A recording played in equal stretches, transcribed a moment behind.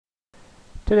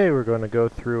Today we're going to go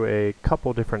through a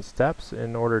couple different steps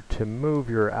in order to move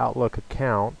your Outlook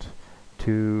account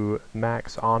to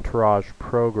Mac's Entourage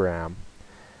program.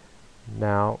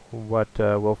 Now what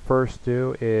we'll first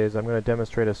do is I'm going to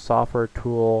demonstrate a software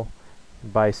tool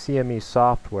by CME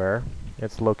Software.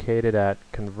 It's located at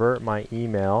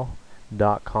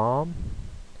convertmyemail.com.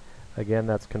 Again,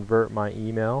 that's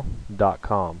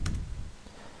convertmyemail.com.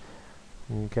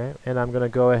 Okay, and I'm going to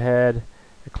go ahead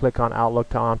and click on Outlook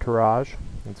to Entourage.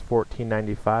 It's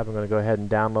 $14.95. I'm going to go ahead and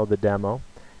download the demo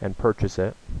and purchase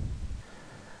it.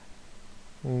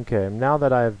 Okay, now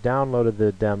that I've downloaded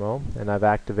the demo and I've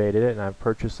activated it and I've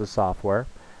purchased the software,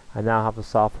 I now have the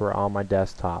software on my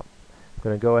desktop. I'm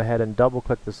going to go ahead and double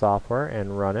click the software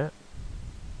and run it.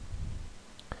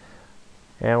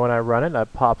 And when I run it,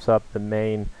 it pops up the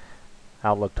main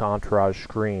Outlook to Entourage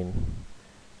screen.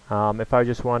 If I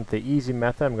just want the easy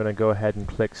method, I'm going to go ahead and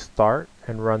click Start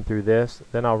and run through this.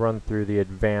 Then I'll run through the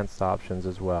advanced options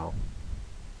as well.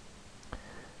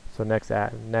 So next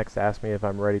ask me if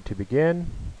I'm ready to begin.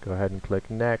 Go ahead and click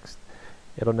Next.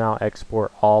 It'll now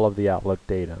export all of the Outlook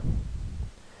data.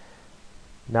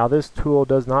 Now this tool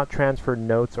does not transfer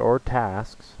notes or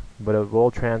tasks, but it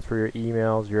will transfer your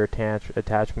emails, your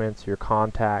attachments, your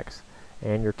contacts,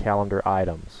 and your calendar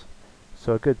items.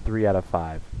 So a good 3 out of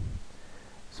 5.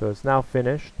 So it's now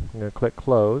finished. I'm going to click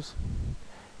Close.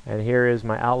 And here is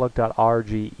my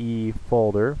Outlook.rge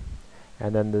folder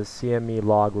and then the CME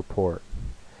log report.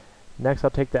 Next I'll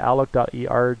take the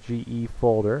Outlook.rge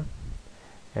folder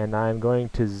and I'm going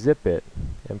to zip it.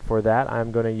 And for that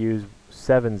I'm going to use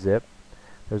 7-zip.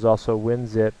 There's also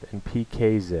WinZip and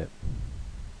PKZip.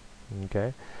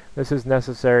 Okay. This is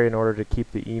necessary in order to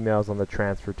keep the emails on the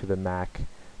transfer to the Mac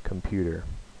computer.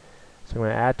 So I'm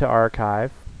going to add to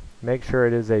archive. Make sure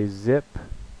it is a zip,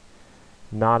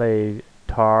 not a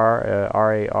tar,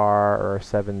 RAR, or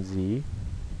 7Z,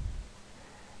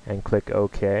 and click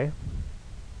OK.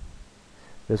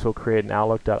 This will create an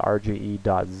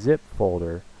Outlook.rge.zip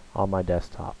folder on my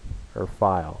desktop, or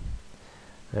file.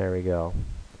 There we go.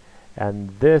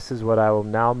 And this is what I will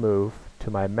now move to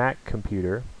my Mac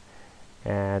computer,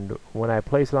 and when I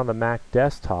place it on the Mac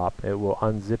desktop, it will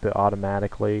unzip it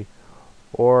automatically,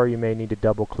 or you may need to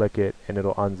double click it and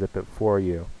it'll unzip it for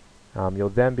you. You'll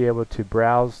then be able to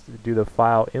browse, do the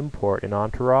file import in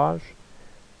Entourage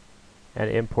and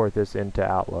import this into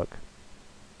Outlook.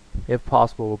 If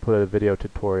possible, we'll put a video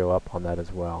tutorial up on that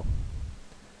as well.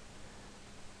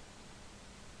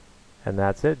 And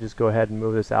that's it. Just go ahead and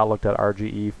move this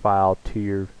Outlook.rge file to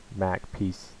your Mac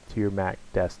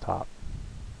desktop.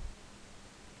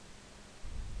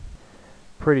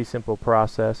 Pretty simple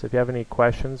process. If you have any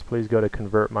questions, please go to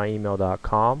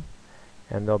convertmyemail.com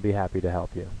and they'll be happy to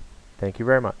help you. Thank you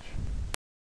very much.